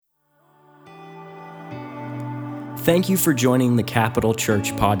Thank you for joining the Capital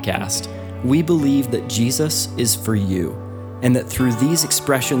Church podcast. We believe that Jesus is for you, and that through these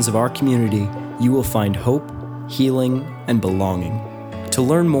expressions of our community, you will find hope, healing, and belonging. To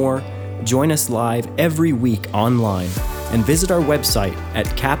learn more, join us live every week online and visit our website at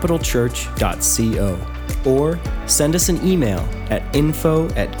capitalchurch.co or send us an email at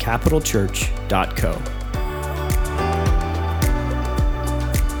info@capitalchurch.co.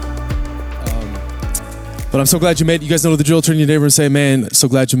 But I'm so glad you made it. You guys know the drill. Turn to your neighbor and say, man, so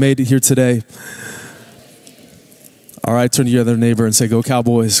glad you made it here today. All right, turn to your other neighbor and say, go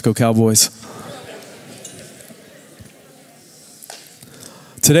Cowboys, go Cowboys.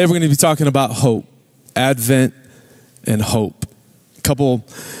 Today we're going to be talking about hope, Advent and hope. Probably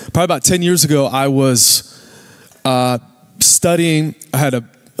about 10 years ago, I was studying. I had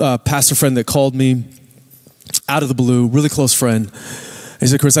a pastor friend that called me out of the blue, really close friend. He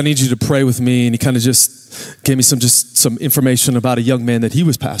said, Krist, I need you to pray with me. And he kind of just gave me some information about a young man that he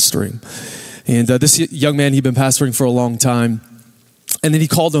was pastoring. And this young man, he'd been pastoring for a long time. And then he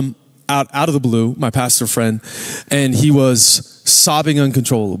called him out of the blue, my pastor friend, and he was sobbing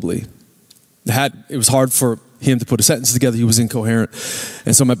uncontrollably. It was hard for him to put a sentence together. He was incoherent.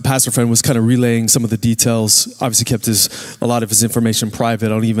 And so my pastor friend was kind of relaying some of the details, obviously kept a lot of his information private. I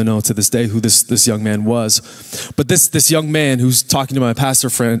don't even know to this day who this young man was. But this young man who's talking to my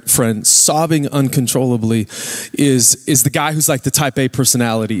pastor friend sobbing uncontrollably is the guy who's like the type A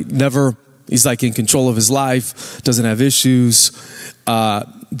personality. He's like in control of his life, doesn't have issues,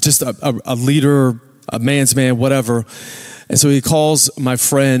 just a leader, a man's man, whatever. And so he calls my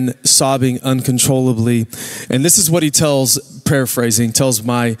friend sobbing uncontrollably. And this is what he tells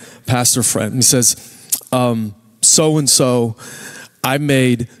my pastor friend. He says, so-and-so, I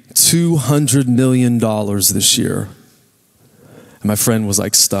made $200 million this year. And my friend was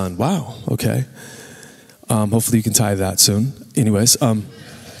like stunned. Wow, okay. Hopefully you can tie that soon. Anyways,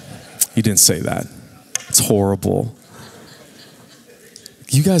 he didn't say that. It's horrible.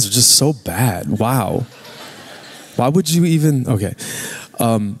 You guys are just so bad. Wow. Why would you even, okay.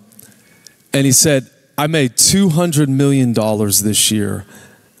 And he said, I made $200 million this year.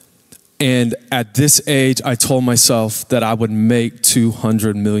 And at this age, I told myself that I would make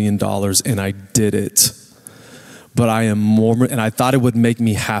 $200 million, and I did it. But and I thought it would make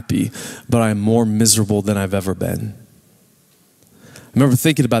me happy, but I am more miserable than I've ever been. I remember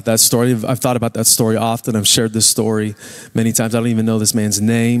thinking about that story. I've thought about that story often. I've shared this story many times. I don't even know this man's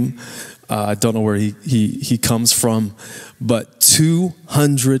name. I don't know where he comes from. But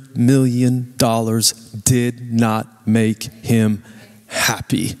 $200 million did not make him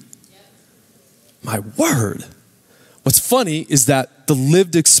happy. My word. What's funny is that the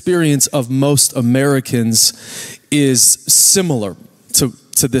lived experience of most Americans is similar to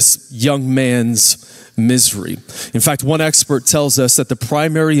this young man's misery. In fact, one expert tells us that the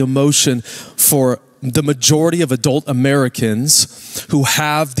primary emotion for the majority of adult Americans who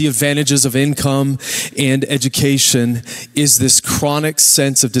have the advantages of income and education is this chronic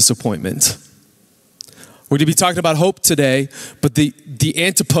sense of disappointment. We're going to be talking about hope today, but the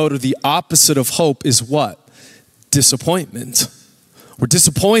antipode or the opposite of hope is what? Disappointment. We're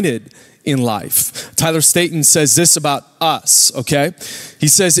disappointed in life. Tyler Staton says this about us, okay? He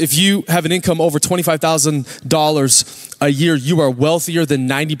says if you have an income over $25,000 a year, you are wealthier than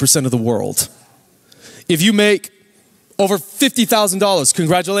 90% of the world. If you make over $50,000,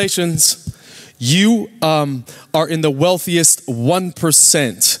 congratulations, you are in the wealthiest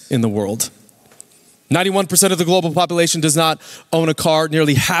 1% in the world. 91% of the global population does not own a car.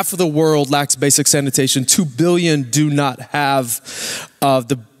 Nearly half of the world lacks basic sanitation. 2 billion do not have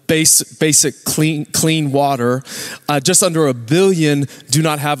the basic clean water. Just under 1 billion do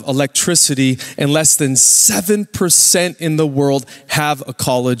not have electricity, and less than 7% in the world have a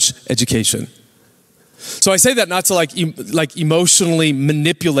college education. So I say that not to like emotionally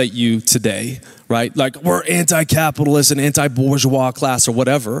manipulate you today, right? Like we're anti-capitalist and anti-bourgeois class or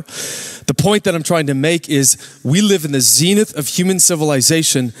whatever. The point that I'm trying to make is we live in the zenith of human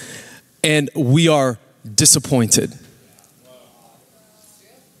civilization and we are disappointed.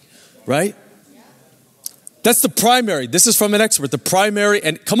 Right? That's the primary. This is from an expert. The primary,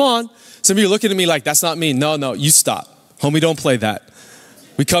 and come on. Some of you are looking at me like, that's not me. No, you stop. Homie, don't play that.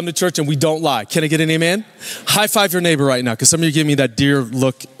 We come to church and we don't lie. Can I get an amen? High five your neighbor right now, because some of you give me that deer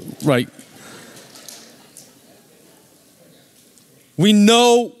look, right? We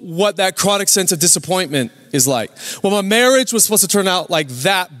know what that chronic sense of disappointment is like. Well, my marriage was supposed to turn out like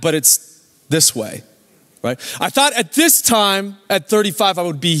that, but it's this way. Right? I thought at this time, at 35, I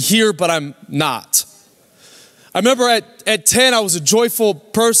would be here, but I'm not. I remember at 10, I was a joyful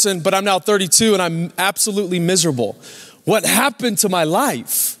person, but I'm now 32 and I'm absolutely miserable. What happened to my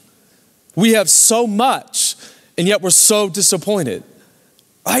life? We have so much, and yet we're so disappointed,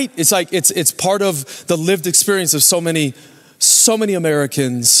 right? It's like, it's part of the lived experience of so many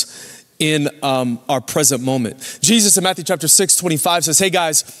Americans in our present moment. Jesus in Matthew chapter 6:25 says, hey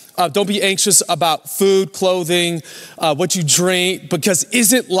guys, don't be anxious about food, clothing, what you drink, because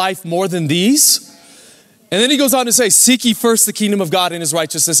isn't life more than these? And then he goes on to say, seek ye first the kingdom of God and his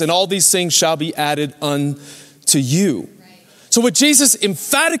righteousness, and all these things shall be added unto you. So what Jesus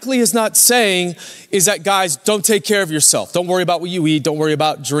emphatically is not saying is that, guys, don't take care of yourself. Don't worry about what you eat. Don't worry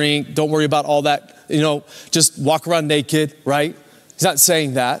about drink. Don't worry about all that, just walk around naked, right? He's not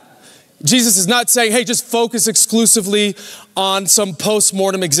saying that. Jesus is not saying, hey, just focus exclusively on some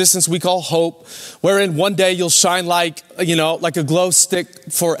post-mortem existence we call hope, wherein one day you'll shine like a glow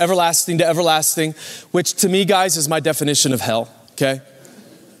stick for everlasting to everlasting, which to me, guys, is my definition of hell, okay?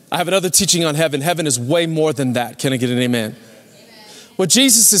 I have another teaching on heaven. Heaven is way more than that. Can I get an amen? What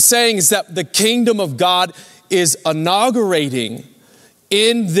Jesus is saying is that the kingdom of God is inaugurating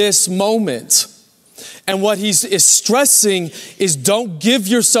in this moment. And what he is stressing is don't give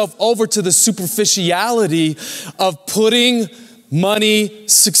yourself over to the superficiality of putting money,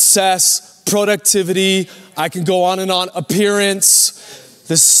 success, productivity, I can go on and on, appearance,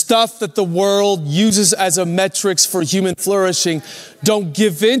 the stuff that the world uses as a metrics for human flourishing. Don't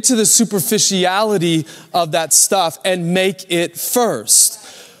give in to the superficiality of that stuff and make it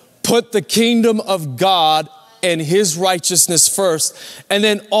first. Put the kingdom of God and his righteousness first, and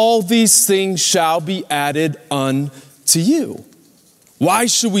then all these things shall be added unto you. Why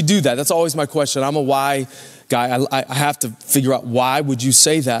should we do that? That's always my question. I'm a why guy. I have to figure out why would you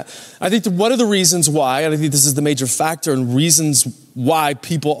say that? I think one of the reasons why, and I think this is the major factor and reasons why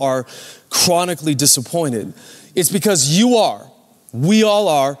people are chronically disappointed, is because we all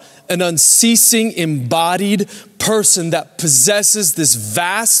are, an unceasing embodied person that possesses this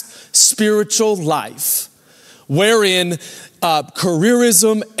vast spiritual life, wherein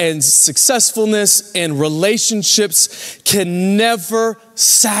careerism and successfulness and relationships can never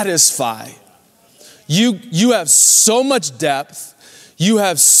satisfy. You have so much depth. You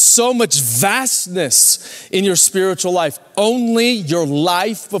have so much vastness in your spiritual life. Only your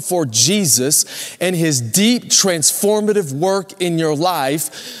life before Jesus and his deep transformative work in your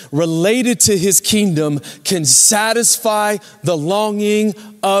life related to his kingdom can satisfy the longing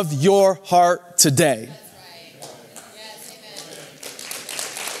of your heart today.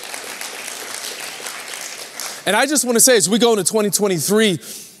 And I just want to say, as we go into 2023,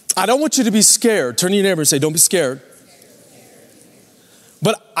 I don't want you to be scared. Turn to your neighbor and say, don't be scared.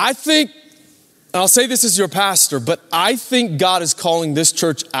 But I think, and I'll say this as your pastor, but I think God is calling this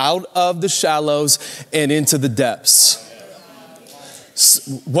church out of the shallows and into the depths.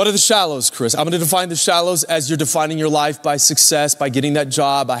 What are the shallows, Krist? I'm going to define the shallows as you're defining your life by success, by getting that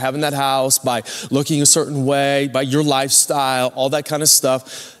job, by having that house, by looking a certain way, by your lifestyle, all that kind of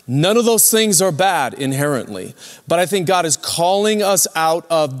stuff. None of those things are bad inherently, but I think God is calling us out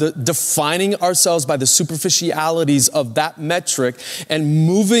of defining ourselves by the superficialities of that metric and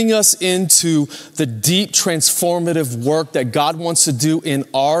moving us into the deep transformative work that God wants to do in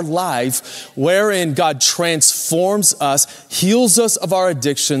our life, wherein God transforms us, heals us of our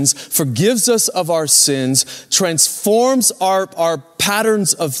addictions, forgives us of our sins, transforms our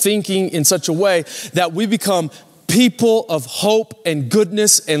patterns of thinking in such a way that we become people of hope and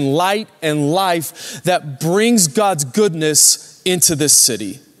goodness and light and life that brings God's goodness into this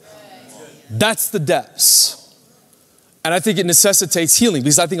city. That's the depths. And I think it necessitates healing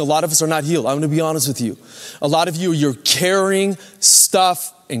because I think a lot of us are not healed. I'm going to be honest with you. A lot of you, you're carrying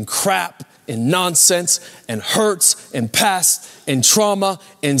stuff and crap and nonsense and hurts and past and trauma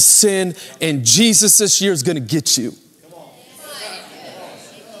and sin, and Jesus this year is going to get you.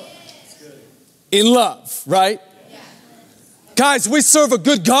 In love, right? Guys, we serve a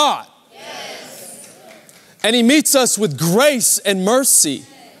good God. Yes. And he meets us with grace and mercy.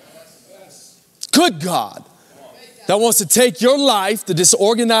 Good God that wants to take your life, the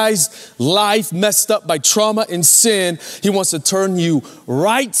disorganized life messed up by trauma and sin. He wants to turn you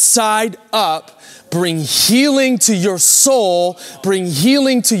right side up, bring healing to your soul, bring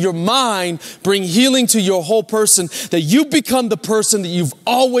healing to your mind, bring healing to your whole person, that you become the person that you've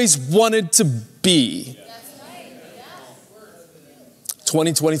always wanted to be.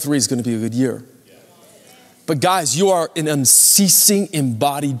 2023 is going to be a good year. But guys, you are an unceasing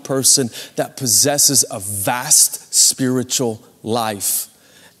embodied person that possesses a vast spiritual life,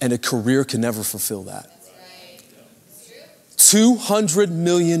 and a career can never fulfill that. $200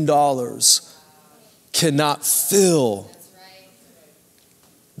 million cannot fill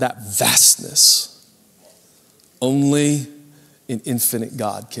that vastness. Only an infinite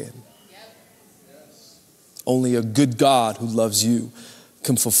God can. Only a good God who loves you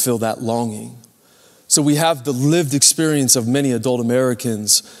can fulfill that longing. So we have the lived experience of many adult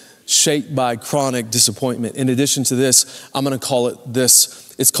Americans shaped by chronic disappointment. In addition to this, I'm going to call it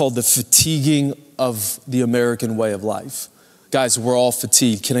this. It's called the fatiguing of the American way of life. Guys, we're all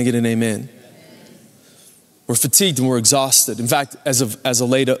fatigued. Can I get an amen? We're fatigued and we're exhausted. In fact, as a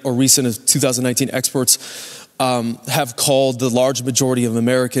late or recent of 2019, experts have called the large majority of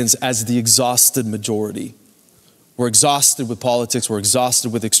Americans as the exhausted majority. We're exhausted with politics. We're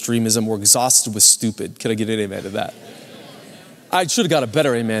exhausted with extremism. We're exhausted with stupid. Can I get an amen to that? I should have got a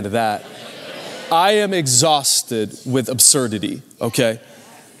better amen to that. I am exhausted with absurdity, okay?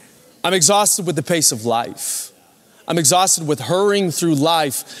 I'm exhausted with the pace of life. I'm exhausted with hurrying through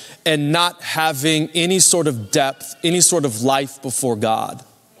life and not having any sort of depth, any sort of life before God.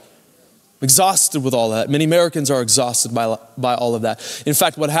 I'm exhausted with all that. Many Americans are exhausted by all of that. In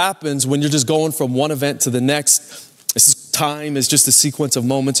fact, what happens when you're just going from one event to the next, time is just a sequence of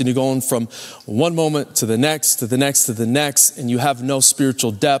moments, and you're going from one moment to the next, to the next, to the next, and you have no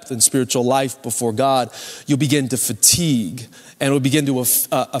spiritual depth and spiritual life before God, you'll begin to fatigue, and it will begin to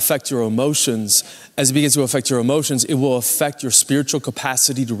affect your emotions. As it begins to affect your emotions, it will affect your spiritual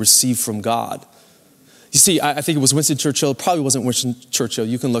capacity to receive from God. You see, I think it was Winston Churchill, probably wasn't Winston Churchill,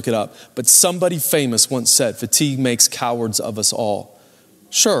 you can look it up, but somebody famous once said, fatigue makes cowards of us all.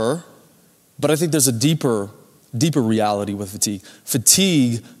 Sure, but I think there's a deeper reality with fatigue.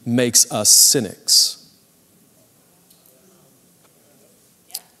 Fatigue makes us cynics.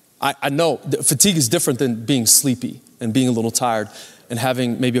 I know fatigue is different than being sleepy and being a little tired and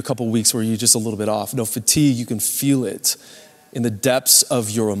having maybe a couple weeks where you're just a little bit off. No, fatigue, you can feel it in the depths of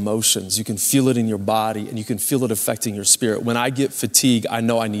your emotions. You can feel it in your body, and you can feel it affecting your spirit. When I get fatigue, I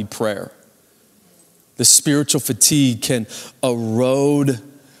know I need prayer. The spiritual fatigue can erode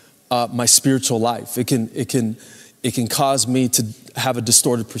my spiritual life. It can cause me to have a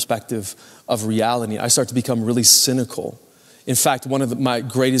distorted perspective of reality. I start to become really cynical. In fact, one of my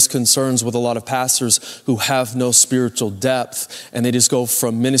greatest concerns with a lot of pastors who have no spiritual depth, and they just go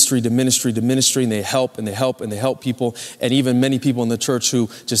from ministry to ministry to ministry, and they help and they help and they help people, and even many people in the church who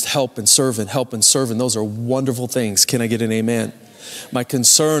just help and serve and help and serve, and those are wonderful things. Can I get an amen? My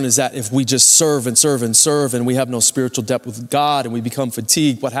concern is that if we just serve and serve and serve and we have no spiritual depth with God and we become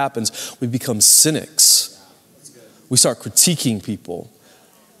fatigued, what happens? We become cynics. We start critiquing people.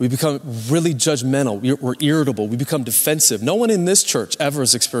 We become really judgmental. We're irritable. We become defensive. No one in this church ever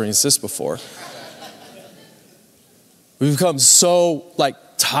has experienced this before. We become so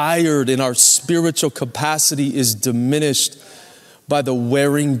tired, and our spiritual capacity is diminished by the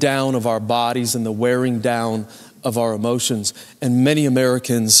wearing down of our bodies and the wearing down of our emotions. And many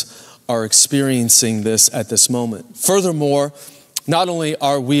Americans are experiencing this at this moment. Furthermore, not only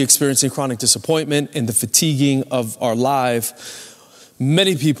are we experiencing chronic disappointment and the fatiguing of our life,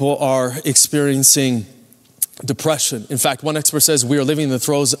 many people are experiencing depression. In fact, one expert says we are living in the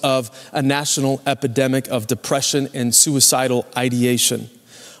throes of a national epidemic of depression and suicidal ideation.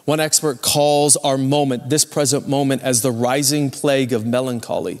 One expert calls our moment, this present moment, as the rising plague of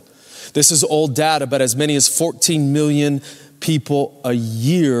melancholy. This is old data, but as many as 14 million people a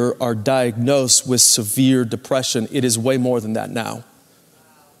year are diagnosed with severe depression. It is way more than that now.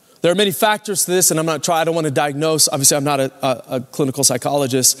 There are many factors to this, and I don't want to diagnose. Obviously, I'm not a clinical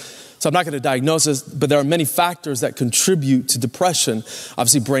psychologist, so I'm not going to diagnose this, but there are many factors that contribute to depression.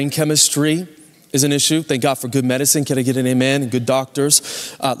 Obviously, brain chemistry is an issue. Thank God for good medicine. Can I get an amen? And good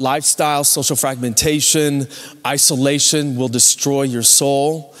doctors. Lifestyle, social fragmentation, isolation will destroy your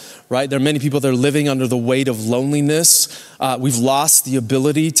soul. Right? There are many people that are living under the weight of loneliness. We've lost the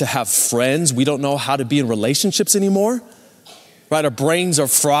ability to have friends. We don't know how to be in relationships anymore. Right? Our brains are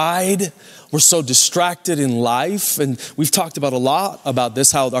fried. We're so distracted in life. And we've talked about a lot about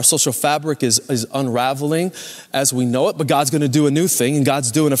this, how our social fabric is unraveling as we know it. But God's going to do a new thing, and God's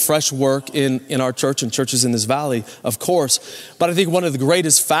doing a fresh work in our church and churches in this valley, of course. But I think one of the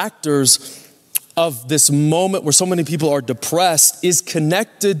greatest factors of this moment where so many people are depressed is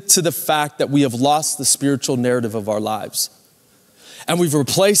connected to the fact that we have lost the spiritual narrative of our lives. And we've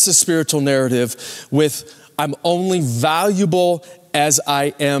replaced the spiritual narrative with, I'm only valuable as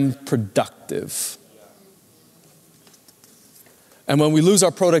I am productive. And when we lose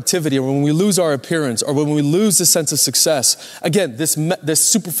our productivity, or when we lose our appearance, or when we lose the sense of success, again, this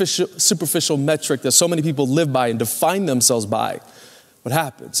superficial metric that so many people live by and define themselves by, what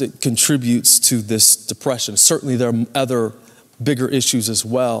happens? It contributes to this depression. Certainly there are other bigger issues as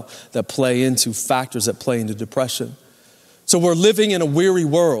well that play into factors that play into depression. So we're living in a weary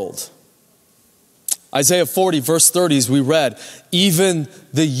world. Isaiah 40, verse 30, as we read, even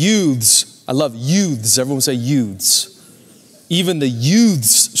the youths, I love youths, everyone say youths. Even the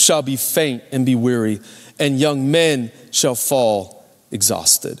youths shall be faint and be weary, and young men shall fall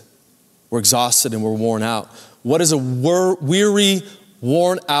exhausted. We're exhausted and we're worn out. What does a weary,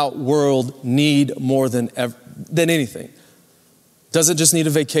 worn out world need more than anything? Doesn't just need a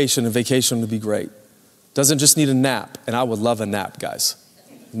vacation would be great. Doesn't just need a nap, and I would love a nap, guys,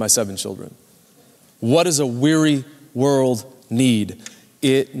 my 7 children. What does a weary world need?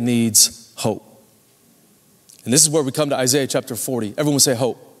 It needs hope. And this is where we come to Isaiah chapter 40. Everyone say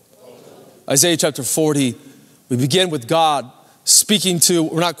hope. Isaiah chapter 40, we begin with God speaking to,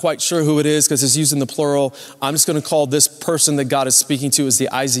 we're not quite sure who it is because it's used in the plural. I'm just going to call this person that God is speaking to as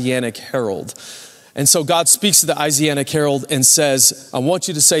the Isaianic herald. And so God speaks to the Isaianic herald and says, I want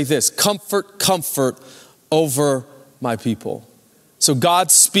you to say this, comfort, comfort over my people. So God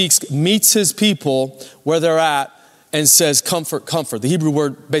speaks, meets his people where they're at and says, comfort, comfort. The Hebrew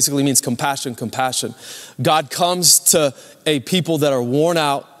word basically means compassion, compassion. God comes to a people that are worn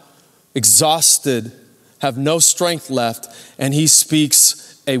out, exhausted, have no strength left, and he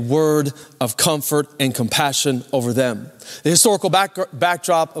speaks a word of comfort and compassion over them. The historical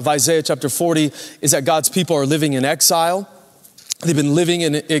backdrop of Isaiah chapter 40 is that God's people are living in exile. They've been living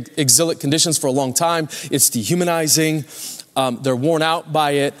in exilic conditions for a long time. It's dehumanizing. They're worn out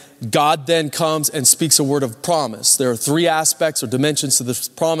by it. God then comes and speaks a word of promise. There are 3 aspects or dimensions to this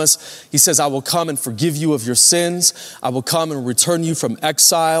promise. He says, I will come and forgive you of your sins. I will come and return you from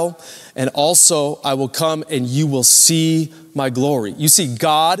exile. And also, I will come and you will see my glory. You see,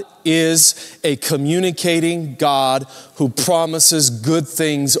 God is a communicating God who promises good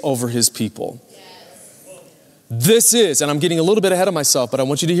things over his people. This is, and I'm getting a little bit ahead of myself, but I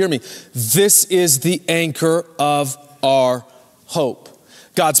want you to hear me. This is the anchor of our hope.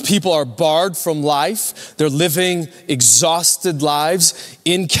 God's people are barred from life. They're living exhausted lives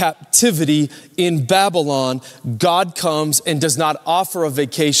in captivity in Babylon. God comes and does not offer a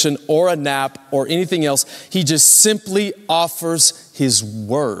vacation or a nap or anything else. He just simply offers his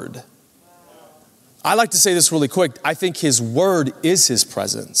word. I like to say this really quick. I think his word is his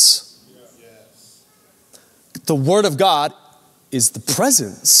presence. The word of God is the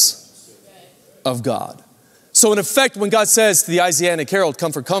presence of God. So in effect, when God says to the Isaianic herald,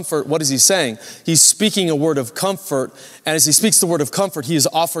 comfort, comfort, what is he saying? He's speaking a word of comfort. And as he speaks the word of comfort, he is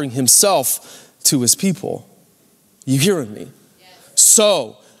offering himself to his people. You hearing me? Yes.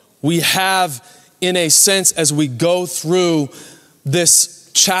 So we have, in a sense, as we go through this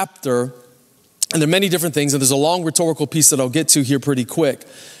chapter, and there are many different things, and there's a long rhetorical piece that I'll get to here pretty quick.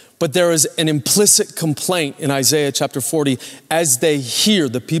 But there is an implicit complaint in Isaiah chapter 40 as they hear,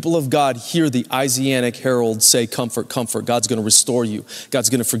 the people of God hear the Isaianic herald say, comfort, comfort. God's going to restore you.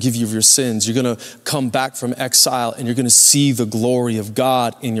 God's going to forgive you of your sins. You're going to come back from exile and you're going to see the glory of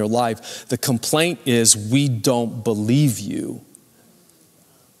God in your life. The complaint is, we don't believe you.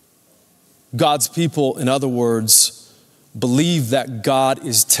 God's people, in other words, believe that God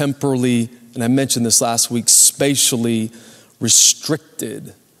is temporally, and I mentioned this last week, spatially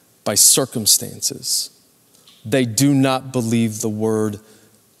restricted by circumstances. They do not believe the word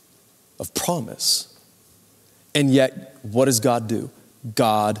of promise. And yet, what does God do?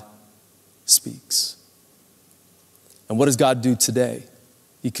 God speaks. And what does God do today?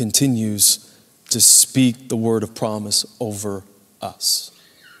 He continues to speak the word of promise over us.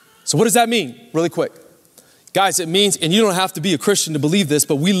 So what does that mean? Really quick. Guys, it means, and you don't have to be a Christian to believe this,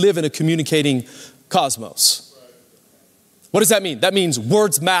 but we live in a communicating cosmos. What does that mean? That means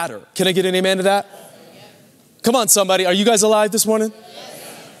words matter. Can I get an amen to that? Yes. Come on, somebody. Are you guys alive this morning?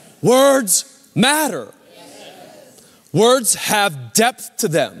 Yes. Words matter. Yes. Words have depth to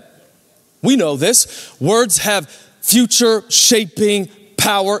them. We know this. Words have future shaping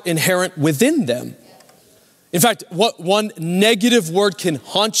power inherent within them. In fact, what one negative word can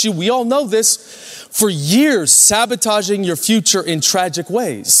haunt you, we all know this, for years, sabotaging your future in tragic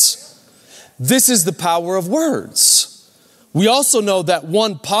ways. This is the power of words. We also know that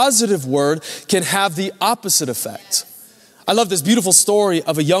one positive word can have the opposite effect. I love this beautiful story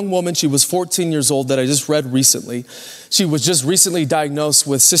of a young woman. She was 14 years old that I just read recently. She was just recently diagnosed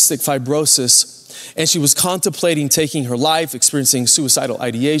with cystic fibrosis, and she was contemplating taking her life, experiencing suicidal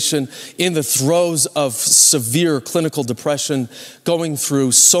ideation, in the throes of severe clinical depression, going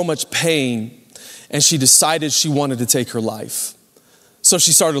through so much pain, and she decided she wanted to take her life. So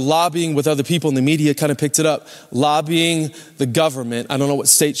she started lobbying with other people, and the media kind of picked it up, lobbying the government, I don't know what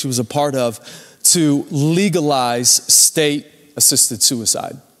state she was a part of, to legalize state assisted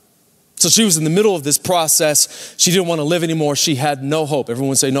suicide. So she was in the middle of this process. She didn't want to live anymore. She had no hope. Everyone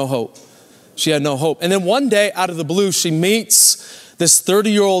would say no hope. She had no hope. And then one day, out of the blue, she meets this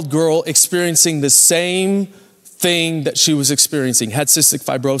 30-year-old girl experiencing the same thing that she was experiencing, had cystic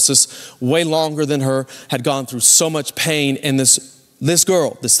fibrosis way longer than her, had gone through so much pain. And this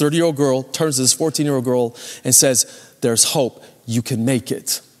girl, this 30-year-old girl, turns to this 14-year-old girl and says, there's hope. You can make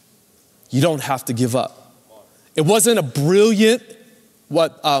it. You don't have to give up. It wasn't a brilliant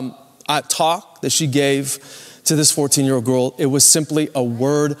talk that she gave to this 14-year-old girl. It was simply a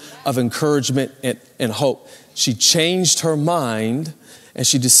word of encouragement and hope. She changed her mind and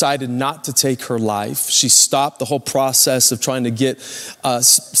she decided not to take her life. She stopped the whole process of trying to get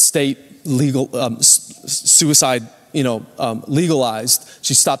state legal suicide, legalized.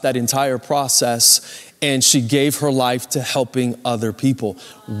 She stopped that entire process and she gave her life to helping other people.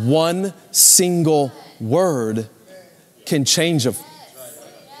 One single word can change a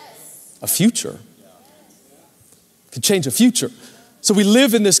future. Can change a future. So we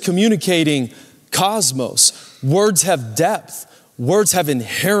live in this communicating cosmos. Words have depth. Words have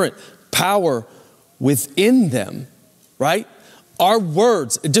inherent power within them, right? Our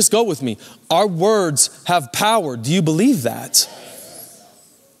words, just go with me. Our words have power. Do you believe that?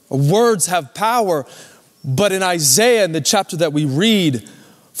 Words have power. But in Isaiah, in the chapter that we read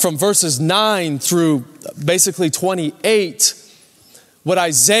from verses 9 through basically 28, what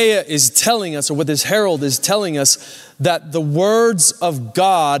Isaiah is telling us, or what this herald is telling us, that the words of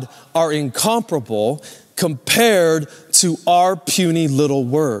God are incomparable compared to our puny little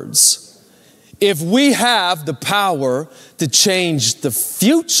words. If we have the power to change the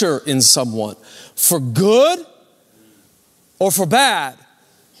future in someone for good or for bad,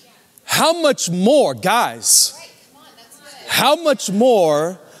 how much more, guys, how much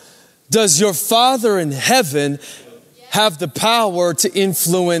more does your Father in heaven have the power to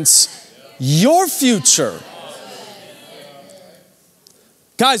influence your future?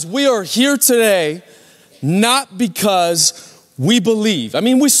 Guys, we are here today not because we believe. I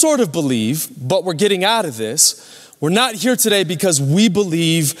mean, we sort of believe, but we're getting out of this. We're not here today because we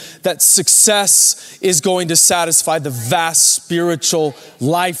believe that success is going to satisfy the vast spiritual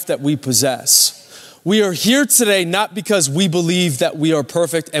life that we possess. We are here today not because we believe that we are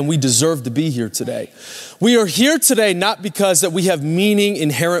perfect and we deserve to be here today. We are here today not because that we have meaning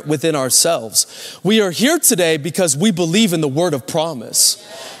inherent within ourselves. We are here today because we believe in the word of promise.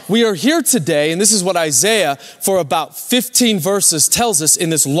 We are here today, and this is what Isaiah, for about 15 verses, tells us in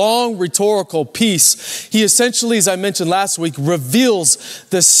this long rhetorical piece. He essentially, as I mentioned last week, reveals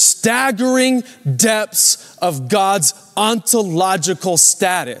the staggering depths of God's ontological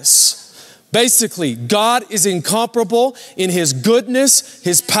status. Basically, God is incomparable in his goodness,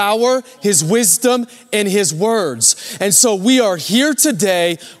 his power, his wisdom, and his words. And so we are here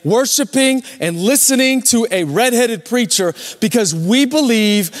today worshiping and listening to a redheaded preacher because we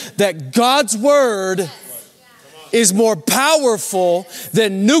believe that God's word is more powerful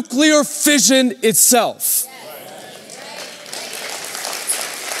than nuclear fission itself.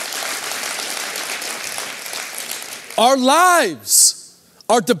 Our lives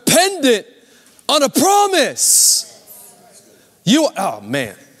are dependent on a promise. Oh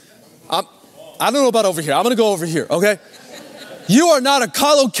man, I don't know about over here. I'm gonna go over here, okay? You are not a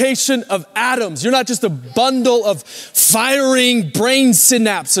collocation of atoms. You're not just a bundle of firing brain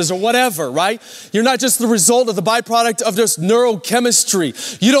synapses or whatever, right? You're not just the result of the byproduct of just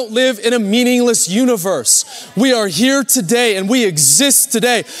neurochemistry. You don't live in a meaningless universe. We are here today and we exist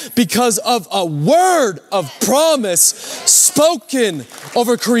today because of a word of promise spoken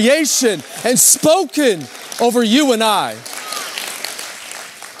over creation and spoken over you and I.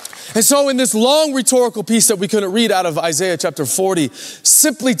 And so in this long rhetorical piece that we couldn't read out of Isaiah chapter 40,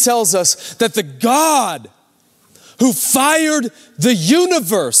 simply tells us that the God who fired the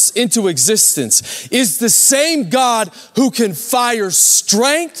universe into existence is the same God who can fire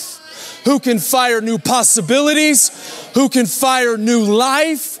strength, who can fire new possibilities, who can fire new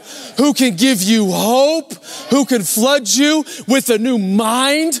life, who can give you hope, who can flood you with a new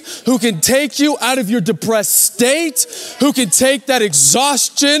mind, who can take you out of your depressed state, who can take that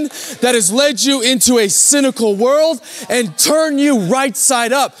exhaustion that has led you into a cynical world and turn you right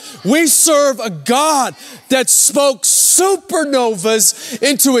side up. We serve a God that spoke supernovas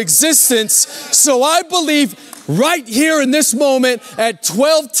into existence. So I believe right here in this moment at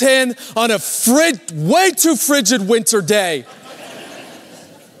 12:10 on a way too frigid winter day,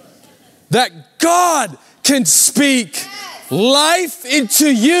 that God can speak life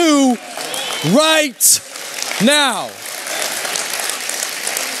into you right now.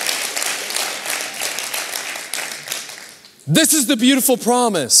 This is the beautiful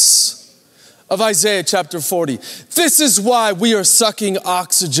promise of Isaiah chapter 40. This is why we are sucking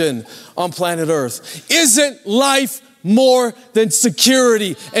oxygen on planet Earth. Isn't life more than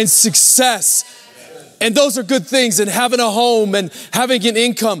security and success? And those are good things, and having a home and having an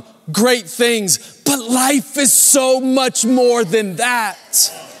income, great things. But life is so much more than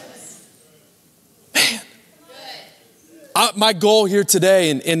that. Man. My goal here today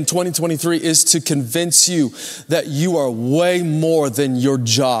in 2023 is to convince you that you are way more than your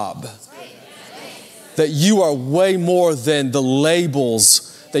job. That you are way more than the labels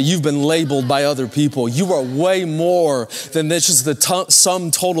that you've been labeled by other people. You are way more than this is the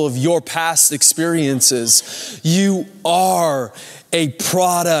sum total of your past experiences. You are a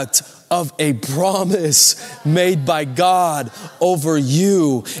product of a promise made by God over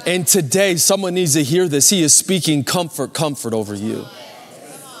you. And today, someone needs to hear this. He is speaking comfort over you.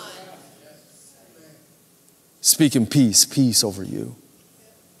 Speaking peace over you.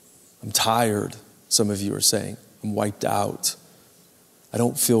 I'm tired, some of you are saying. I'm wiped out. I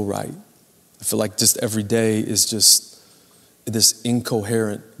don't feel right. I feel like just every day is just this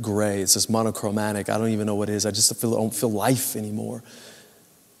incoherent gray. It's just monochromatic. I don't even know what it is. I don't feel life anymore.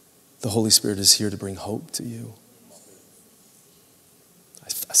 The Holy Spirit is here to bring hope to you. I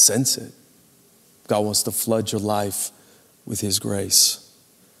sense it. God wants to flood your life with His grace,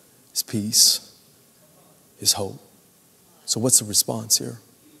 His peace, His hope. So what's the response here?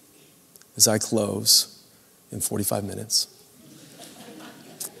 As I close in 45 minutes.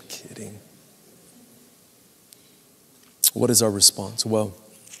 I'm kidding. What is our response? Well,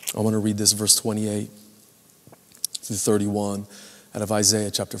 I want to read this verse 28 through 31. Out of Isaiah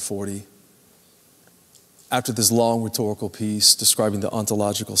chapter 40. After this long rhetorical piece describing the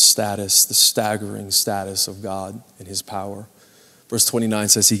ontological status, the staggering status of God and His power, verse 29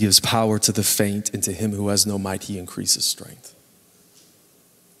 says He gives power to the faint, and to him who has no might He increases strength.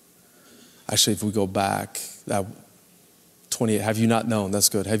 Actually, if we go back, that 28, have you not known? That's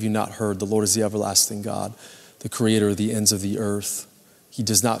good. Have you not heard? The Lord is the everlasting God, the creator of the ends of the earth. He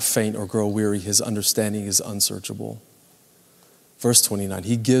does not faint or grow weary. His understanding is unsearchable. Verse 29,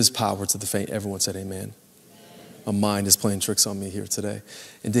 He gives power to the faint. Everyone said amen. My mind is playing tricks on me here today.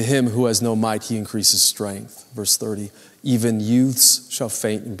 And to him who has no might, He increases strength. Verse 30, even youths shall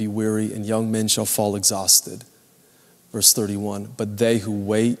faint and be weary, and young men shall fall exhausted. Verse 31, but they who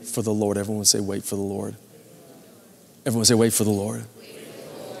wait for the Lord, everyone say wait for the Lord. Everyone say wait for the Lord.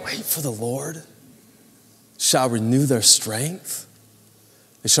 Wait for the Lord. Shall renew their strength.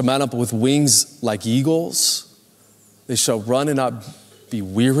 They shall mount up with wings like eagles. They shall run and not be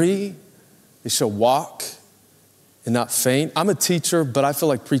weary. They shall walk and not faint. I'm a teacher, but I feel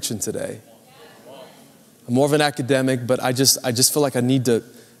like preaching today. I'm more of an academic, but I just feel like I need to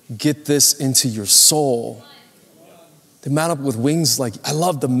get this into your soul. They mount up with wings like, I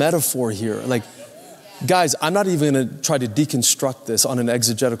love the metaphor here. Like, guys, I'm not even going to try to deconstruct this on an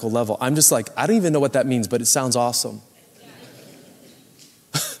exegetical level. I'm just like, I don't even know what that means, but it sounds awesome.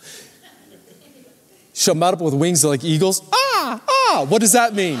 Shall mount up with wings like eagles. What does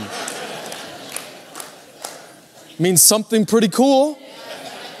that mean? It means something pretty cool.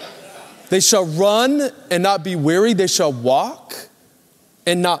 They shall run and not be weary. They shall walk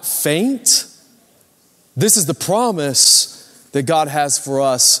and not faint. This is the promise that God has for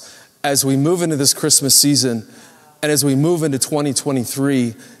us as we move into this Christmas season and as we move into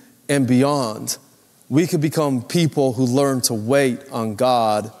 2023 and beyond. We could become people who learn to wait on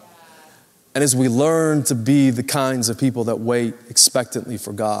God. And as we learn to be the kinds of people that wait expectantly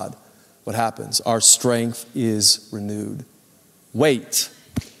for God, what happens? Our strength is renewed. Wait.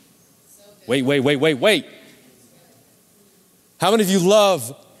 Wait. How many of you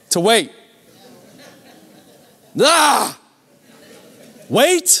love to wait?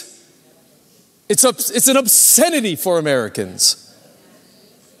 Wait? It's an obscenity for Americans.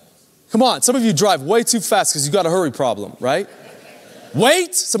 Come on, some of you drive way too fast because you got a hurry problem, right?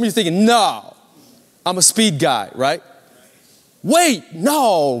 Wait? Some of you are thinking, no, I'm a speed guy, right? Wait,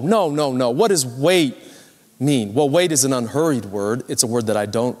 no. What does wait mean? Well, wait is an unhurried word. It's a word that I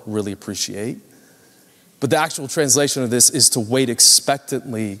don't really appreciate. But the actual translation of this is to wait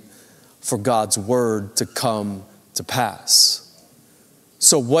expectantly for God's word to come to pass.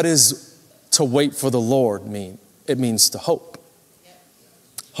 So what does to wait for the Lord mean? It means to hope.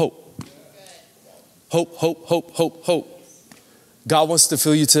 Hope. Hope. God wants to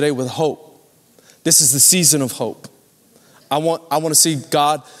fill you today with hope. This is the season of hope. I want to see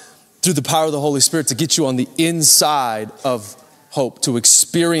God, through the power of the Holy Spirit, to get you on the inside of hope, to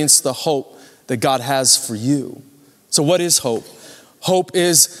experience the hope that God has for you. So what is hope? Hope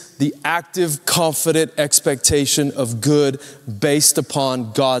is the active, confident expectation of good based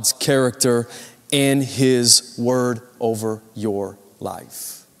upon God's character and his word over your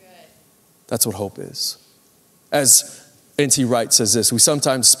life. That's what hope is. As N.T. Wright says this, we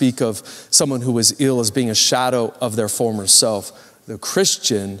sometimes speak of someone who is ill as being a shadow of their former self. The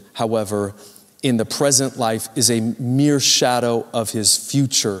Christian, however, in the present life is a mere shadow of his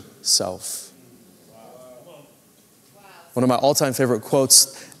future self. One of my all-time favorite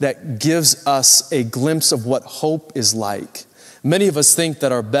quotes that gives us a glimpse of what hope is like. Many of us think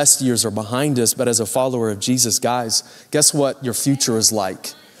that our best years are behind us, but as a follower of Jesus, guys, guess what your future is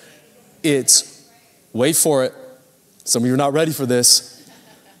like? It's, wait for it, some of you are not ready for this,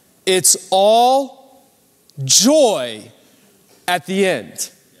 it's all joy at the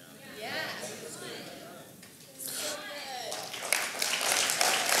end.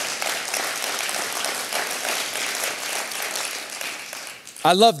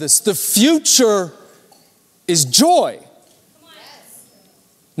 I love this. The future is joy.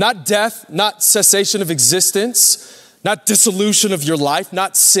 Not death, not cessation of existence, not dissolution of your life,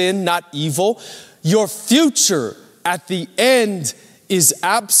 not sin, not evil. Your future at the end is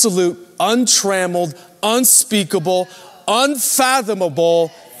absolute, untrammeled, unspeakable,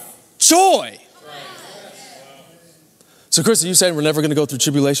 unfathomable joy. So, Krist, are you saying we're never going to go through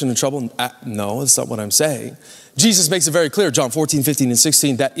tribulation and trouble? No, that's not what I'm saying. Jesus makes it very clear, John 14, 15, and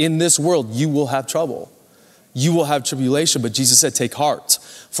 16, that in this world you will have trouble. You will have tribulation, but Jesus said, take heart,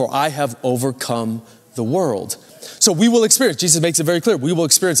 for I have overcome the world. So we will experience, Jesus makes it very clear, we will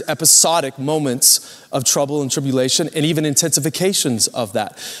experience episodic moments of trouble and tribulation and even intensifications of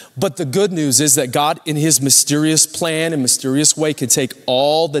that. But the good news is that God, in his mysterious plan and mysterious way, can take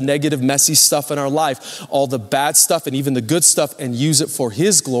all the negative, messy stuff in our life, all the bad stuff and even the good stuff, and use it for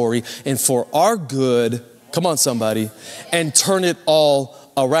his glory and for our good, come on somebody, and turn it all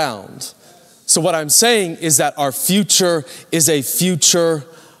around. So what I'm saying is that our future is a future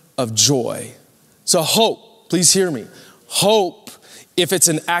of joy. So hope, please hear me. Hope, if it's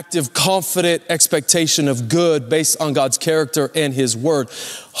an active, confident expectation of good based on God's character and his word,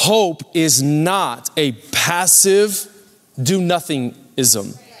 hope is not a passive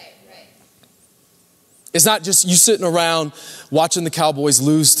do-nothingism. It's not just you sitting around watching the Cowboys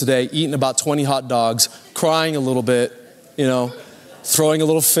lose today, eating about 20 hot dogs, crying a little bit, throwing a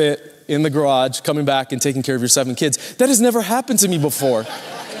little fit in the garage, coming back and taking care of your 7 kids. That has never happened to me before.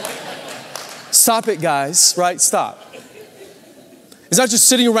 Stop it, guys, right? Stop. It's not just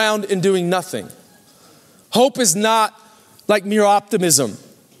sitting around and doing nothing. Hope is not like mere optimism,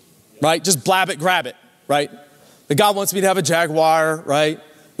 right? Just blab it, grab it, right? That God wants me to have a Jaguar, right?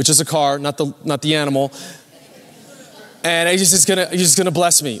 Which is a car, not the animal. And he's just gonna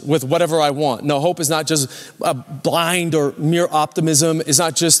bless me with whatever I want. No, hope is not just a blind or mere optimism. It's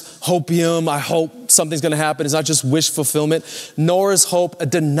not just hopium, I hope something's gonna happen. It's not just wish fulfillment, nor is hope a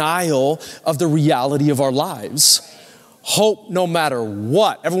denial of the reality of our lives. Hope, no matter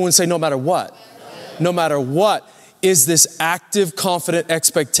what, everyone say no matter what. No matter what, is this active, confident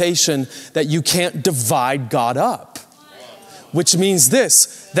expectation that you can't divide God up. Which means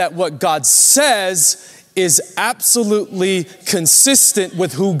this, that what God says is absolutely consistent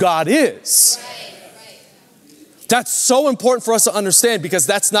with who God is. That's so important for us to understand because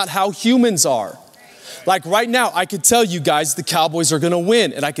that's not how humans are. Like right now, I could tell you guys the Cowboys are going to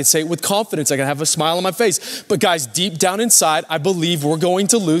win and I could say it with confidence. I can have a smile on my face. But guys, deep down inside, I believe we're going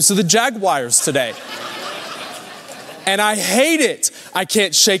to lose to the Jaguars today. And I hate it. I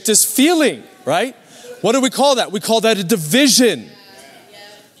can't shake this feeling, right? What do we call that? We call that a division.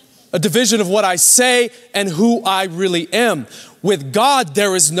 A division of what I say and who I really am. With God,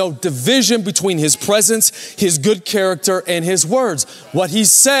 there is no division between his presence, his good character, and his words. What he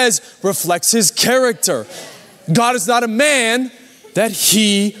says reflects his character. God is not a man that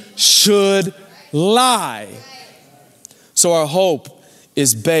he should lie. So our hope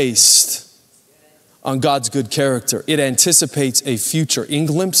is based on God's good character. It anticipates a future in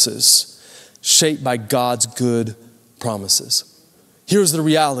glimpses shaped by God's good promises. Here's the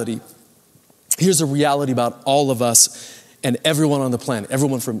reality. Here's the reality about all of us and everyone on the planet.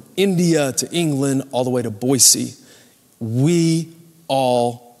 Everyone from India to England, all the way to Boise. We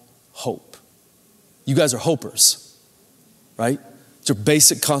all hope. You guys are hopers, right? It's your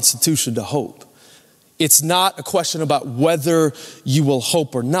basic constitution to hope. It's not a question about whether you will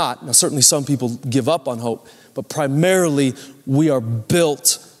hope or not. Now, certainly some people give up on hope, but primarily we are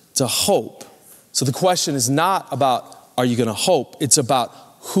built to hope. So the question is not about, are you going to hope? It's about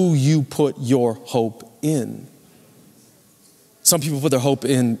who you put your hope in. Some people put their hope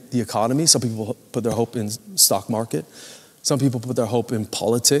in the economy. Some people put their hope in stock market. Some people put their hope in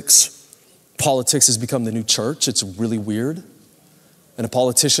politics. Politics has become the new church. It's really weird. And a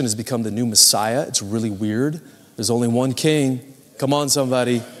politician has become the new Messiah. It's really weird. There's only one king. Come on,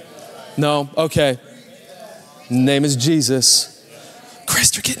 somebody. No? Okay. Name is Jesus.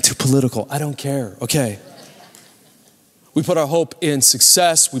 Krist, you're getting too political. I don't care. Okay. We put our hope in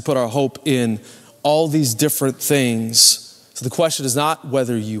success. We put our hope in all these different things. So the question is not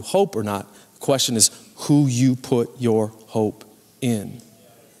whether you hope or not. The question is who you put your hope in.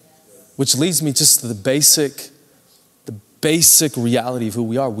 Which leads me just to the basic reality of who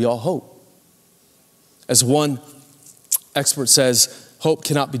we are. We all hope. As one expert says, hope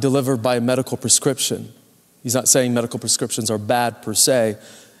cannot be delivered by a medical prescription. He's not saying medical prescriptions are bad per se.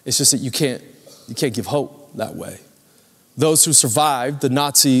 It's just that you can't give hope that way. Those who survived the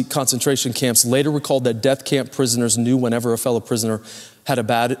Nazi concentration camps later recalled that death camp prisoners knew whenever a fellow prisoner had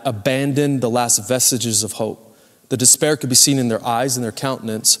abandoned the last vestiges of hope. The despair could be seen in their eyes and their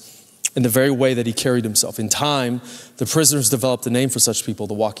countenance, in the very way that he carried himself. In time, the prisoners developed a name for such people,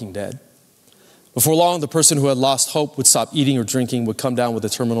 the walking dead. Before long, the person who had lost hope would stop eating or drinking, would come down with a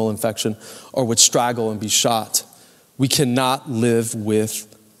terminal infection, or would straggle and be shot. We cannot live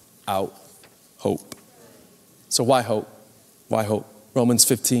without hope. So why hope? Why hope? Romans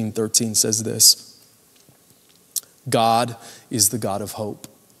 15:13 says this. God is the God of hope.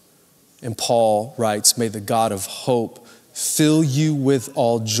 And Paul writes, may the God of hope fill you with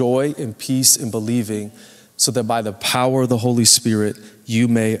all joy and peace in believing, so that by the power of the Holy Spirit, you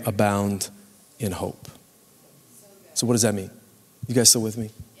may abound in hope. So what does that mean? You guys still with me?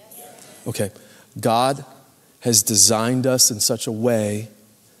 Okay. God has designed us in such a way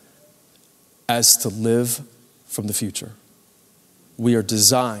as to live from the future. We are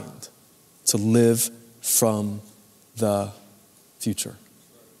designed to live from the future.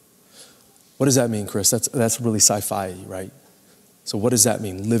 What does that mean, Chris? That's really sci-fi, right? So what does that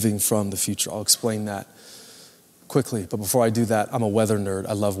mean, living from the future? I'll explain that quickly. But before I do that, I'm a weather nerd.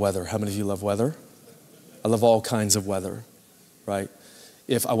 I love weather. How many of you love weather? I love all kinds of weather, right?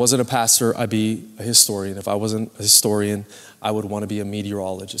 If I wasn't a pastor, I'd be a historian. If I wasn't a historian, I would want to be a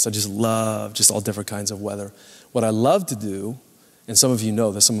meteorologist. I just love all different kinds of weather. What I love to do, and some of you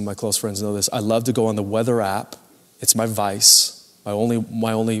know this, some of my close friends know this, I love to go on the weather app. It's my vice. My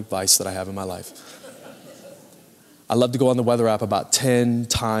only vice that I have in my life. I love to go on the weather app about 10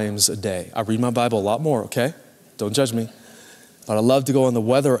 times a day. I read my Bible a lot more, okay? Don't judge me. But I love to go on the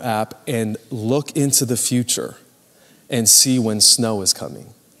weather app and look into the future and see when snow is coming.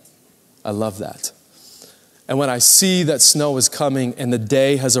 I love that. And when I see that snow is coming and the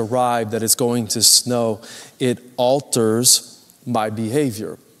day has arrived that it's going to snow, it alters my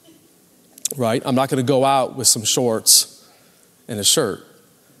behavior, right? I'm not going to go out with some shorts and a shirt,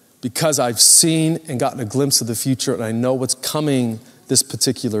 because I've seen and gotten a glimpse of the future and I know what's coming this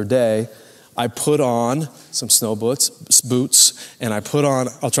particular day. I put on some snow boots, and I put on,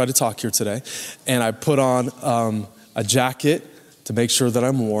 I'll try to talk here today, and I put on a jacket to make sure that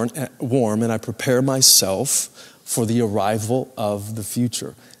I'm warm, and I prepare myself for the arrival of the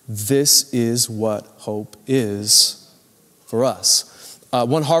future. This is what hope is for us.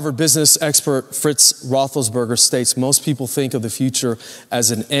 One Harvard business expert, Fritz Roethlisberger, states most people think of the future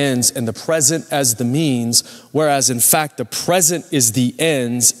as an ends and the present as the means, whereas in fact the present is the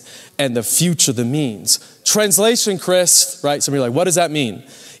ends and the future the means. Translation, Krist, right? Some of you are like, what does that mean?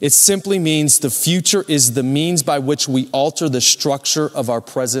 It simply means the future is the means by which we alter the structure of our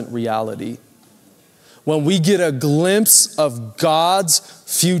present reality. When we get a glimpse of God's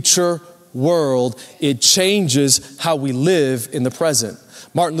future world, it changes how we live in the present.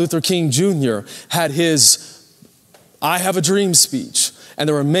 Martin Luther King Jr. had his I Have a Dream speech, and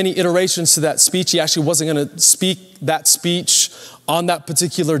there were many iterations to that speech. He actually wasn't going to speak that speech on that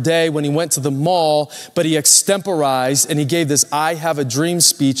particular day when he went to the mall, but he extemporized and he gave this I Have a Dream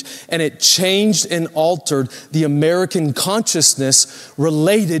speech, and it changed and altered the American consciousness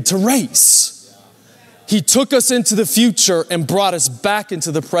related to race. He took us into the future and brought us back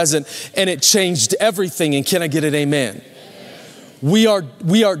into the present, and it changed everything. And can I get an amen? Amen.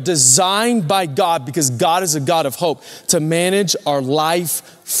 We are designed by God, because God is a God of hope, to manage our life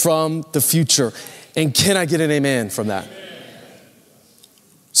from the future. And can I get an amen from that? Amen.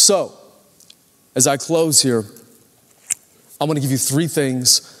 So, as I close here, I want to give you three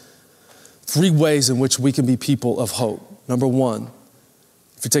ways in which we can be people of hope. Number one,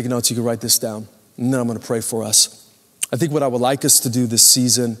 if you're taking notes, you can write this down. And then I'm going to pray for us. I think what I would like us to do this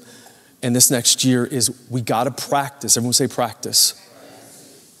season and this next year is we got to practice. Everyone say practice.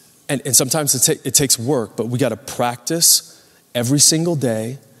 And sometimes it takes work, but we got to practice every single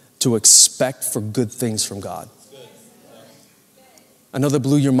day to expect for good things from God. I know that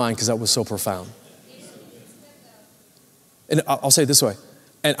blew your mind because that was so profound. And I'll say it this way,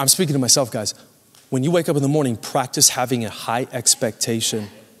 and I'm speaking to myself, guys. When you wake up in the morning, practice having a high expectation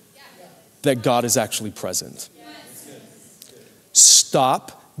that God is actually present.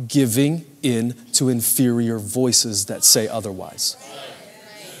 Stop giving in to inferior voices that say otherwise.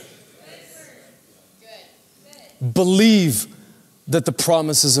 Believe that the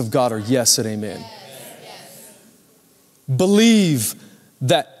promises of God are yes and amen. Believe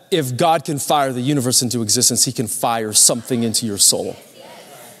that if God can fire the universe into existence, he can fire something into your soul.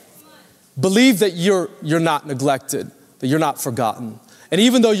 Believe that you're not neglected, that you're not forgotten. And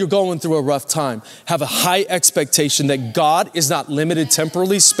even though you're going through a rough time, have a high expectation that God is not limited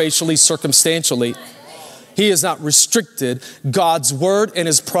temporally, spatially, circumstantially. He is not restricted. God's word and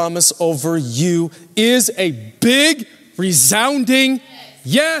his promise over you is a big, resounding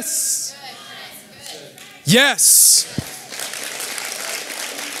yes. Yes.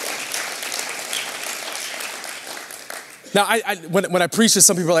 Now, when I preach this,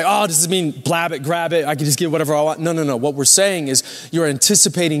 some people are like, oh, does this mean blab it, grab it? I can just get whatever I want. No. What we're saying is you're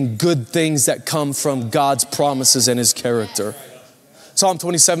anticipating good things that come from God's promises and his character. Psalm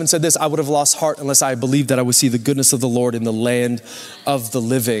 27 said this, I would have lost heart unless I believed that I would see the goodness of the Lord in the land of the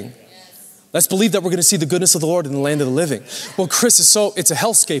living. Let's believe that we're going to see the goodness of the Lord in the land of the living. Well, Krist, it's a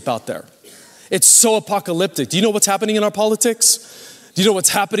hellscape out there. It's so apocalyptic. Do you know what's happening in our politics? Do you know what's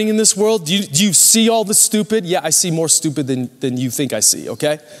happening in this world? Do you see all the stupid? Yeah, I see more stupid than you think I see,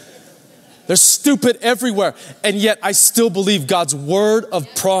 okay? There's stupid everywhere. And yet I still believe God's word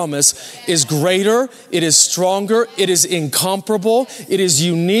of promise is greater, it is stronger, it is incomparable, it is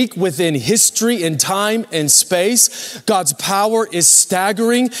unique within history and time and space. God's power is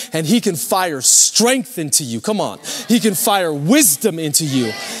staggering and he can fire strength into you. Come on. He can fire wisdom into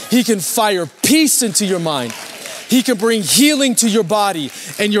you. He can fire peace into your mind. He can bring healing to your body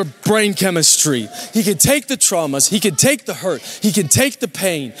and your brain chemistry. He can take the traumas, he can take the hurt, he can take the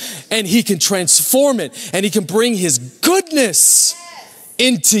pain, and he can transform it, and he can bring his goodness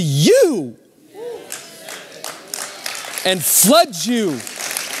into you and flood you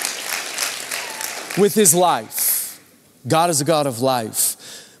with his life. God is a God of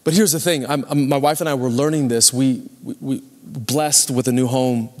life. But here's the thing, my wife and I were learning this. We blessed with a new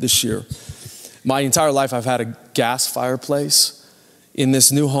home this year. My entire life, I've had a gas fireplace. In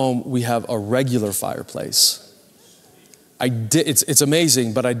this new home, we have a regular fireplace. It's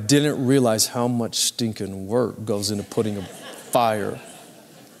amazing, but I didn't realize how much stinking work goes into putting a fire.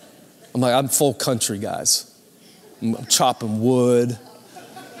 I'm full country, guys. I'm chopping wood,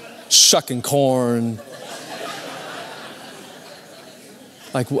 shucking corn.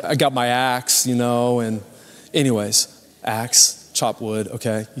 I got my axe, and anyways, axe, chop wood,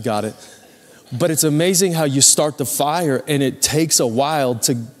 okay, you got it. But it's amazing how you start the fire and it takes a while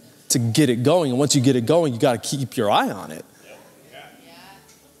to get it going. And once you get it going, you got to keep your eye on it.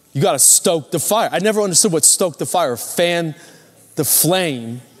 You got to stoke the fire. I never understood what stoke the fire, fan the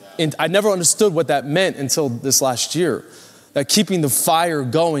flame. And I never understood what that meant until this last year. That keeping the fire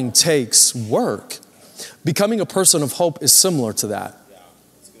going takes work. Becoming a person of hope is similar to that.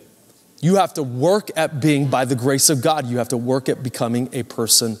 You have to work at being, by the grace of God, you have to work at becoming a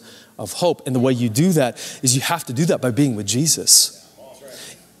person of hope. And the way you do that is you have to do that by being with Jesus.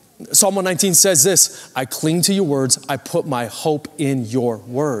 Psalm 119 says this, I cling to your words, I put my hope in your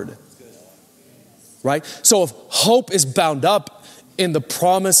word. Right? So if hope is bound up in the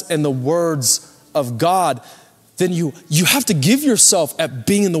promise and the words of God, then you have to give yourself at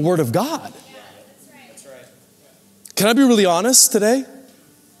being in the word of God. Can I be really honest today?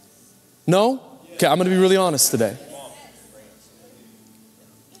 No? Okay, I'm going to be really honest today.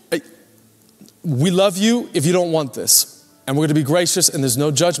 We love you if you don't want this. And we're going to be gracious and there's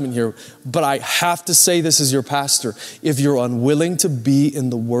no judgment here. But I have to say this as your pastor. If you're unwilling to be in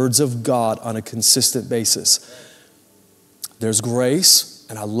the words of God on a consistent basis, there's grace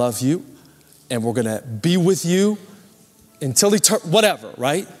and I love you and we're going to be with you until whatever,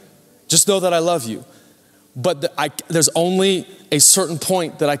 right? Just know that I love you. But there's only a certain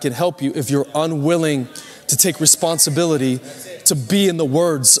point that I can help you if you're unwilling to take responsibility to be in the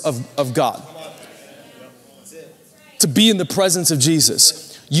words of God. To be in the presence of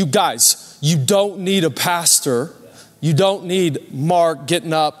Jesus. You guys, you don't need a pastor. You don't need Mark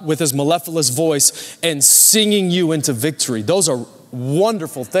getting up with his mellifluous voice and singing you into victory. Those are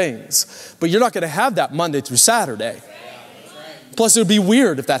wonderful things. But you're not going to have that Monday through Saturday. Plus, it would be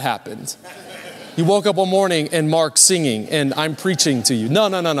weird if that happened. You woke up one morning and Mark's singing and I'm preaching to you. No.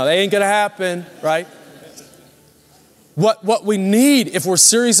 That ain't going to happen, right? What we need, if we're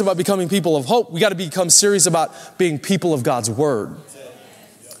serious about becoming people of hope, we got to become serious about being people of God's word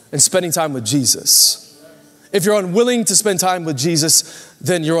and spending time with Jesus. If you're unwilling to spend time with Jesus,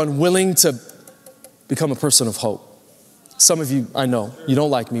 then you're unwilling to become a person of hope. Some of you, I know, you don't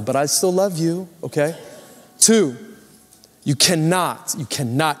like me, but I still love you, okay? 2, you cannot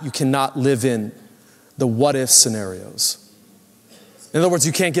live in the what if scenarios. In other words,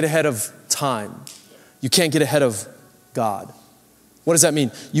 you can't get ahead of time. You can't get ahead of God. What does that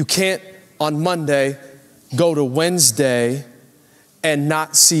mean? You can't on Monday go to Wednesday and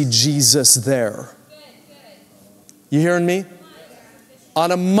not see Jesus there. You hearing me?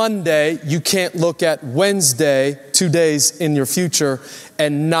 On a Monday, you can't look at Wednesday, 2 days in your future,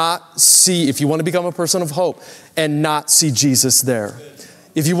 and not see, if you want to become a person of hope, and not see Jesus there.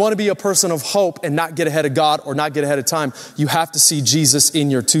 If you want to be a person of hope and not get ahead of God or not get ahead of time, you have to see Jesus in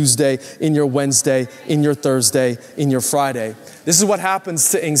your Tuesday, in your Wednesday, in your Thursday, in your Friday. This is what happens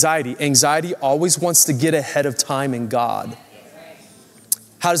to anxiety. Anxiety always wants to get ahead of time in God.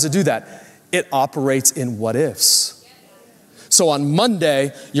 How does it do that? It operates in what ifs. So on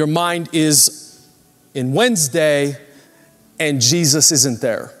Monday, your mind is in Wednesday and Jesus isn't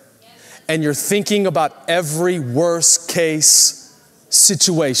there. And you're thinking about every worst case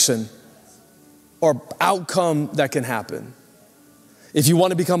situation or outcome that can happen. If you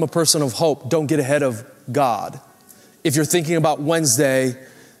want to become a person of hope, don't get ahead of God. If you're thinking about Wednesday,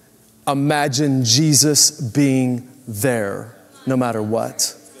 imagine Jesus being there no matter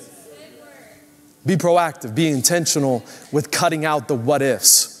what. Be proactive, be intentional with cutting out the what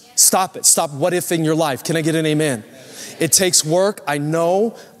ifs. Stop it. Stop what ifing your life. Can I get an amen? It takes work. I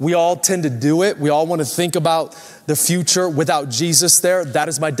know we all tend to do it. We all want to think about the future without Jesus there. That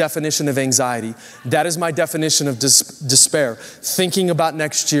is my definition of anxiety. That is my definition of despair. Thinking about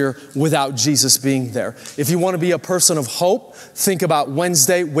next year without Jesus being there. If you want to be a person of hope, think about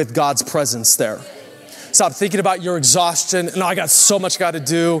Wednesday with God's presence there. Stop thinking about your exhaustion. And I got so much got to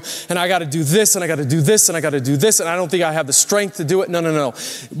do. And I got to do this. And I got to do this. And I got to do this. And I don't think I have the strength to do it. No.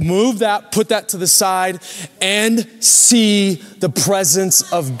 Move that. Put that to the side. And see the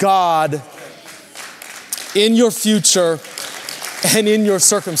presence of God in your future and in your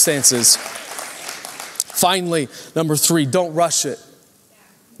circumstances. Finally, number 3, don't rush it.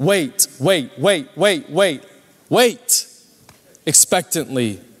 Wait.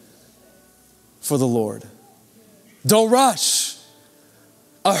 Expectantly for the Lord. Don't rush.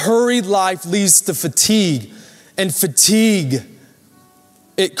 A hurried life leads to fatigue, and fatigue,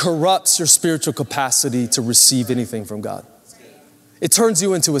 it corrupts your spiritual capacity to receive anything from God. It turns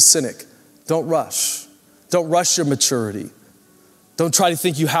you into a cynic. Don't rush. Don't rush your maturity. Don't try to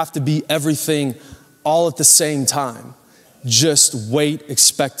think you have to be everything all at the same time. Just wait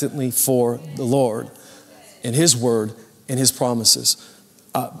expectantly for the Lord and His word and His promises.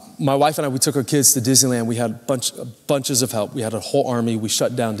 My wife and I, we took our kids to Disneyland. We had bunches of help. We had a whole army. We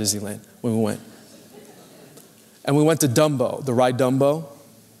shut down Disneyland when we went. And we went to Dumbo, the ride Dumbo.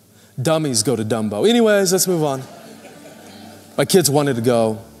 Dummies go to Dumbo. Anyways, let's move on. My kids wanted to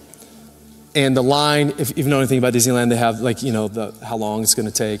go. And the line, if you know anything about Disneyland, they have how long it's going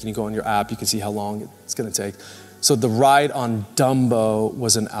to take. And you go on your app, you can see how long it's going to take. So the ride on Dumbo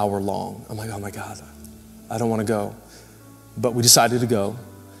was an hour long. I'm like, oh my God, I don't want to go. But we decided to go.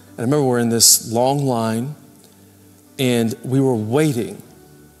 And I remember we're in this long line and we were waiting.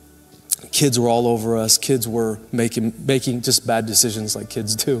 Kids were all over us. Kids were making just bad decisions like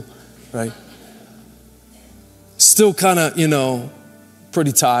kids do, right? Still kind of,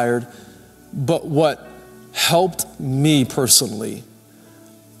 pretty tired. But what helped me personally,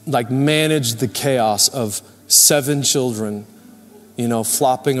 manage the chaos of 7 children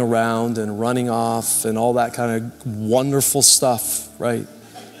flopping around and running off and all that kind of wonderful stuff, right?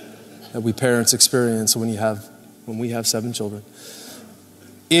 That we parents experience when we have 7 children,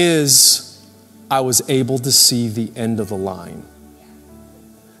 is I was able to see the end of the line.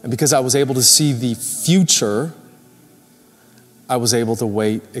 And because I was able to see the future, I was able to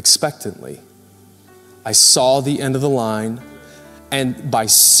wait expectantly. I saw the end of the line. And by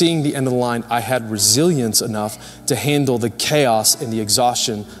seeing the end of the line, I had resilience enough to handle the chaos and the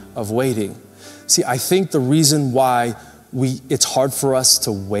exhaustion of waiting. See, I think the reason why it's hard for us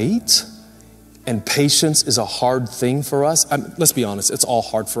to wait, and patience is a hard thing for us. Let's be honest, it's all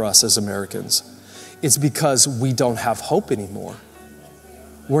hard for us as Americans. It's because we don't have hope anymore.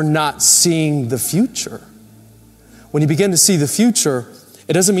 We're not seeing the future. When you begin to see the future,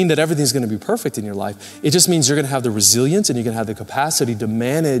 it doesn't mean that everything's going to be perfect in your life. It just means you're going to have the resilience and you're going to have the capacity to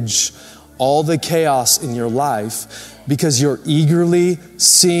manage all the chaos in your life because you're eagerly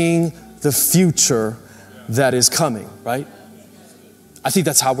seeing the future that is coming, right? I think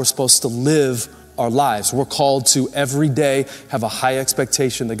that's how we're supposed to live our lives. We're called to every day have a high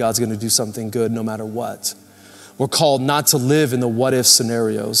expectation that God's going to do something good no matter what. We're called not to live in the what if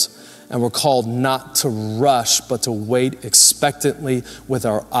scenarios, and we're called not to rush, but to wait expectantly with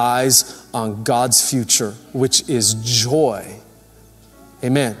our eyes on God's future, which is joy.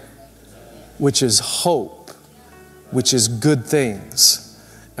 Amen. Which is hope, which is good things.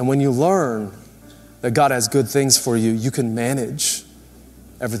 And when you learn that God has good things for you, you can manage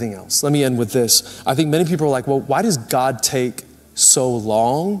everything else. Let me end with this. I think many people are like, well, why does God take so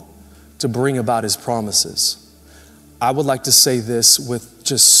long to bring about his promises? I would like to say this with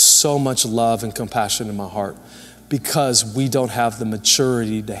just so much love and compassion in my heart, because we don't have the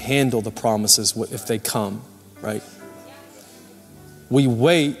maturity to handle the promises if they come, right? We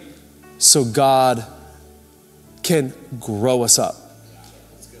wait so God can grow us up.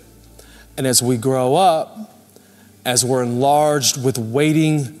 And as we grow up, as we're enlarged with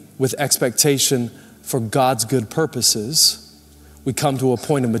waiting with expectation for God's good purposes, we come to a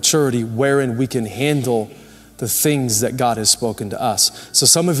point of maturity wherein we can handle the things that God has spoken to us. So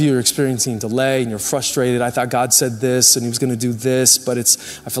some of you are experiencing delay and you're frustrated. I thought God said this and he was going to do this, but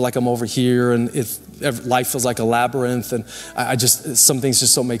I feel like I'm over here and life feels like a labyrinth, and some things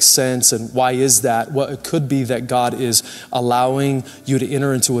just don't make sense. And why is that? Well, it could be that God is allowing you to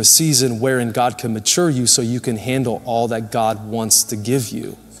enter into a season wherein God can mature you so you can handle all that God wants to give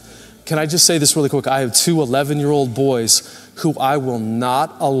you. Can I just say this really quick? I have two 11-year-old boys who I will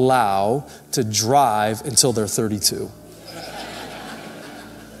not allow to drive until they're 32.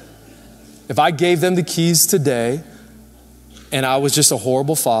 If I gave them the keys today and I was just a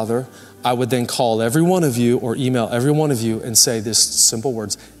horrible father, I would then call every one of you or email every one of you and say this simple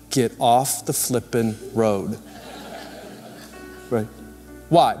words: get off the flippin' road. Right?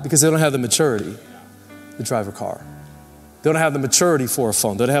 Why? Because they don't have the maturity to drive a car. They don't have the maturity for a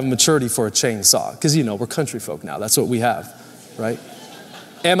phone. They don't have the maturity for a chainsaw. Because we're country folk now. That's what we have, right?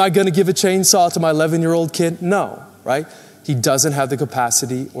 Am I going to give a chainsaw to my 11-year-old kid? No, right? He doesn't have the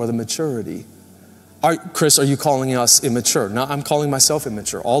capacity or the maturity. Krist, are you calling us immature? No, I'm calling myself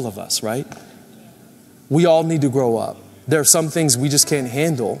immature. All of us, right? We all need to grow up. There are some things we just can't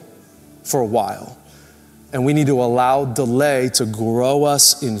handle for a while. And we need to allow delay to grow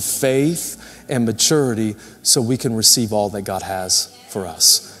us in faith and maturity so we can receive all that God has for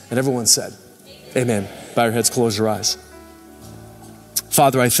us. And everyone said, amen. Bow your heads, close your eyes.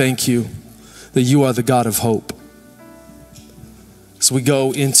 Father, I thank you that you are the God of hope. As we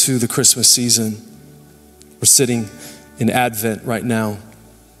go into the Christmas season, we're sitting in Advent right now.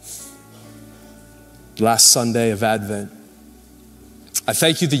 Last Sunday of Advent. I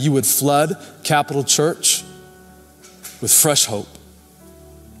thank you that you would flood Capital Church with fresh hope.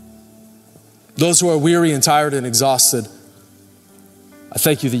 Those who are weary and tired and exhausted, I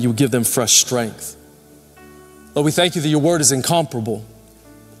thank you that you would give them fresh strength. Lord, we thank you that your word is incomparable.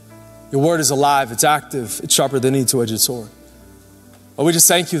 Your word is alive, it's active, it's sharper than any two-edged sword. Lord, we just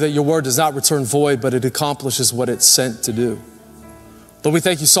thank you that your word does not return void, but it accomplishes what it's sent to do. Lord, we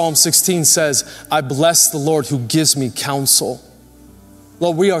thank you. Psalm 16 says, I bless the Lord who gives me counsel.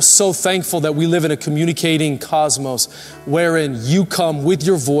 Lord, we are so thankful that we live in a communicating cosmos wherein you come with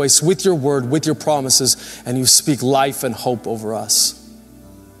your voice, with your word, with your promises, and you speak life and hope over us.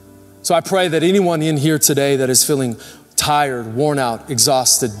 So I pray that anyone in here today that is feeling tired, worn out,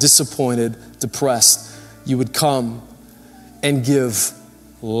 exhausted, disappointed, depressed, you would come and give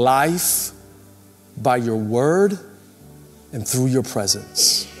life by your word and through your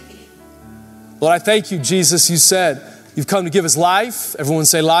presence. Lord, I thank you, Jesus. You said you've come to give us life. Everyone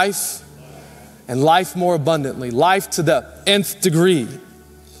say life. And life more abundantly. Life to the nth degree.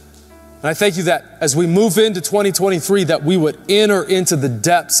 And I thank you that as we move into 2023, that we would enter into the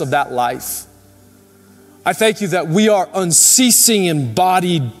depths of that life. I thank you that we are unceasing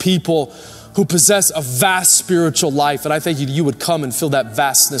embodied people who possess a vast spiritual life. And I thank you that you would come and fill that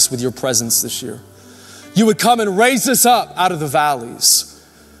vastness with your presence this year. You would come and raise us up out of the valleys.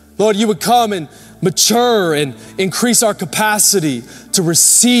 Lord, you would come and mature and increase our capacity to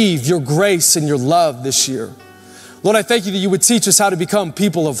receive your grace and your love this year. Lord, I thank you that you would teach us how to become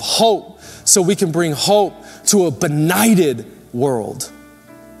people of hope so we can bring hope to a benighted world.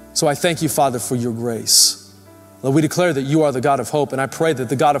 So I thank you, Father, for your grace. Lord, we declare that you are the God of hope, and I pray that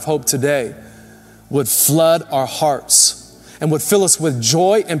the God of hope today would flood our hearts and would fill us with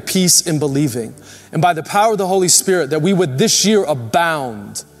joy and peace in believing. And by the power of the Holy Spirit, that we would this year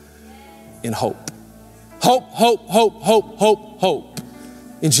abound in hope. Hope, hope, hope, hope, hope, hope.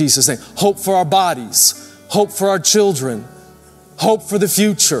 In Jesus' name. Hope for our bodies. Hope for our children. Hope for the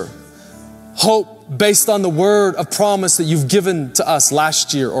future. Hope based on the word of promise that you've given to us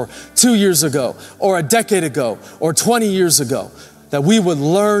last year or 2 years ago or a decade ago or 20 years ago, that we would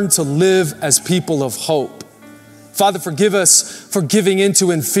learn to live as people of hope. Father, forgive us for giving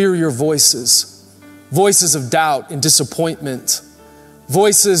into inferior voices, voices of doubt and disappointment,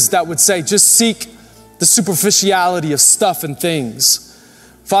 voices that would say, just seek the superficiality of stuff and things.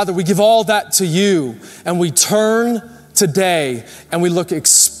 Father, we give all that to you and we turn today and we look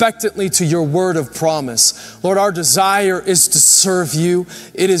expectantly to your word of promise. Lord, our desire is to serve you.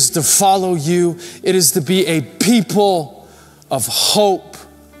 It is to follow you. It is to be a people of hope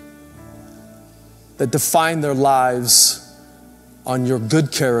that define their lives on your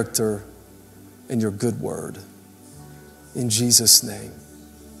good character and your good word. In Jesus' name,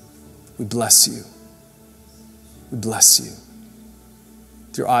 we bless you. We bless you.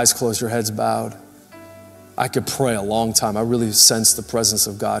 With your eyes closed, your heads bowed. I could pray a long time. I really sense the presence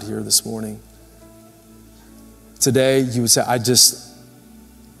of God here this morning. Today, you would say,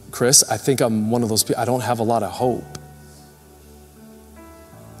 Krist, I think I'm one of those people, I don't have a lot of hope.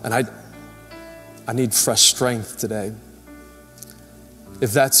 And I need fresh strength today.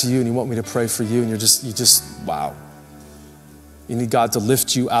 If that's you and you want me to pray for you and wow. You need God to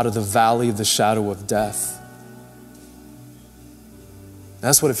lift you out of the valley of the shadow of death.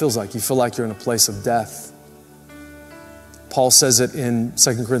 That's what it feels like. You feel like you're in a place of death. Paul says it in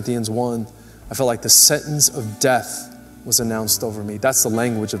 2 Corinthians 1. I felt like the sentence of death was announced over me. That's the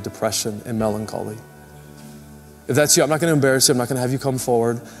language of depression and melancholy. If that's you, I'm not going to embarrass you. I'm not going to have you come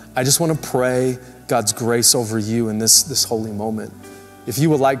forward. I just want to pray God's grace over you in this holy moment. If you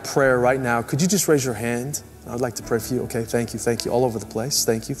would like prayer right now, could you just raise your hand? I'd like to pray for you. Okay, thank you. All over the place.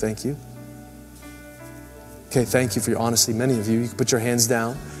 Thank you. Okay, thank you for your honesty. Many of you can put your hands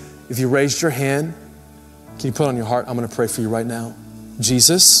down. If you raised your hand, can you put on your heart, I'm going to pray for you right now.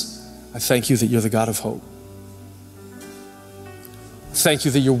 Jesus, I thank you that you're the God of hope. Thank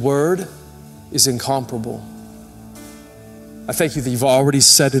you that your word is incomparable. I thank you that you've already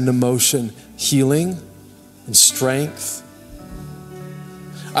set into motion healing and strength.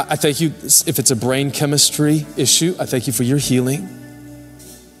 I thank you, if it's a brain chemistry issue, I thank you for your healing.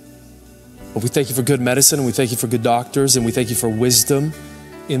 But we thank you for good medicine, and we thank you for good doctors, and we thank you for wisdom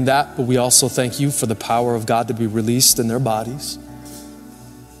in that, but we also thank you for the power of God to be released in their bodies.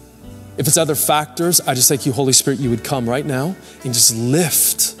 If it's other factors, I just thank you, Holy Spirit, you would come right now and just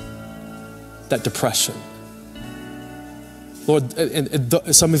lift that depression. Lord,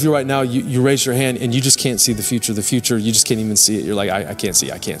 and some of you right now, you raise your hand and you just can't see the future. The future, you just can't even see it. You're like, I can't see.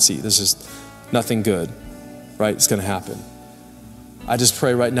 There's just nothing good, right? It's gonna happen. I just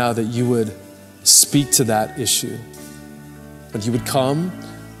pray right now that you would speak to that issue. That you would come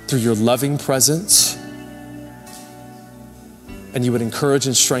through your loving presence and you would encourage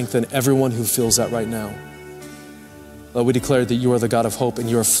and strengthen everyone who feels that right now. Lord, we declare that you are the God of hope and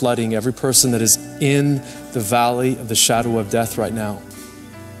you are flooding every person that is in the valley of the shadow of death right now.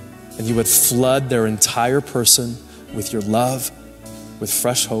 And you would flood their entire person with your love, with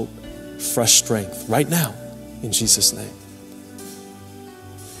fresh hope, fresh strength right now in Jesus' name.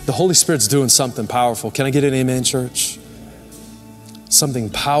 The Holy Spirit's doing something powerful. Can I get an amen, church? Something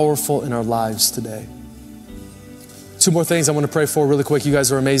powerful in our lives today. 2 more things I want to pray for really quick. You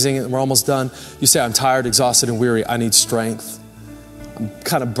guys are amazing and we're almost done. You say, I'm tired, exhausted, and weary. I need strength.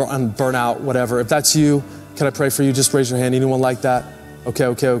 I'm burnt out, whatever. If that's you, can I pray for you? Just raise your hand. Anyone like that? Okay.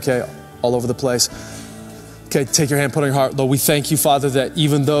 All over the place. Okay, take your hand, put it on your heart. Lord, we thank you, Father, that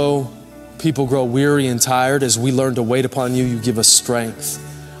even though people grow weary and tired, as we learn to wait upon you, you give us strength.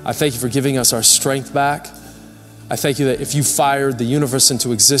 I thank you for giving us our strength back. I thank you that if you fired the universe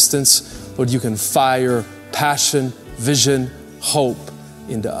into existence, Lord, you can fire passion, vision, hope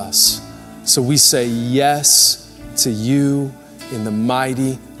into us. So we say yes to you in the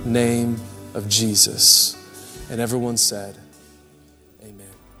mighty name of Jesus. And everyone said, amen.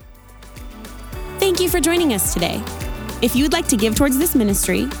 Thank you for joining us today. If you would like to give towards this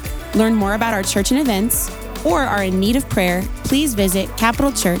ministry, learn more about our church and events, or are in need of prayer, please visit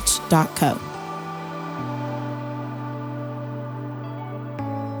capitalchurch.co.